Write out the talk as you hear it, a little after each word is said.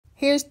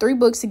Here's 3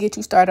 books to get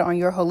you started on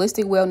your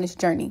holistic wellness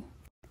journey.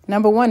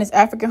 Number 1 is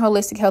African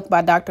Holistic Health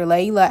by Dr.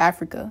 Llaila,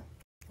 Afrika.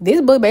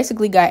 This book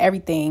basically got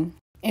everything,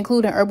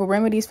 including herbal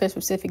remedies for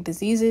specific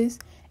diseases,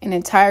 an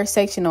entire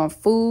section on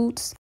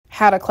foods,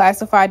 how to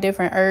classify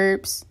different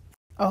herbs,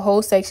 a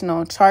whole section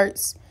on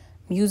charts,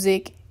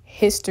 music,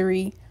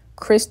 history,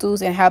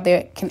 crystals, and how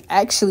they can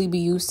actually be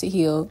used to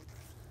heal,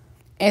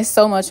 and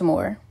so much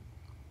more.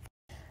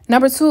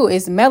 Number 2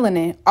 is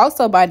Melanin,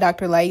 also by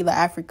Dr. Llaila,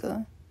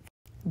 Afrika.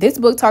 This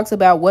book talks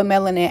about what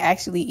melanin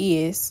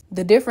actually is,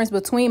 the difference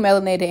between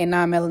melanated and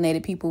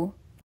non-melanated people,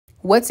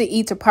 what to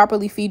eat to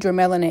properly feed your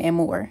melanin, and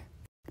more.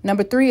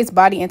 Number 3 is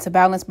Body into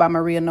Balance by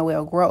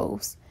Noel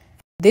Groves.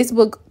 This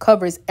book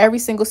covers every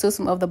single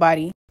system of the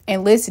body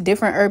and lists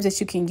different herbs that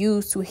you can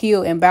use to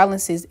heal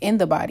imbalances in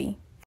the body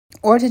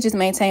or to just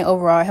maintain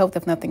overall health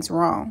if nothing's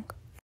wrong.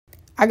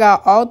 I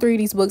got all 3 of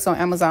these books on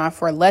Amazon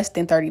for less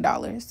than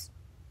 $30.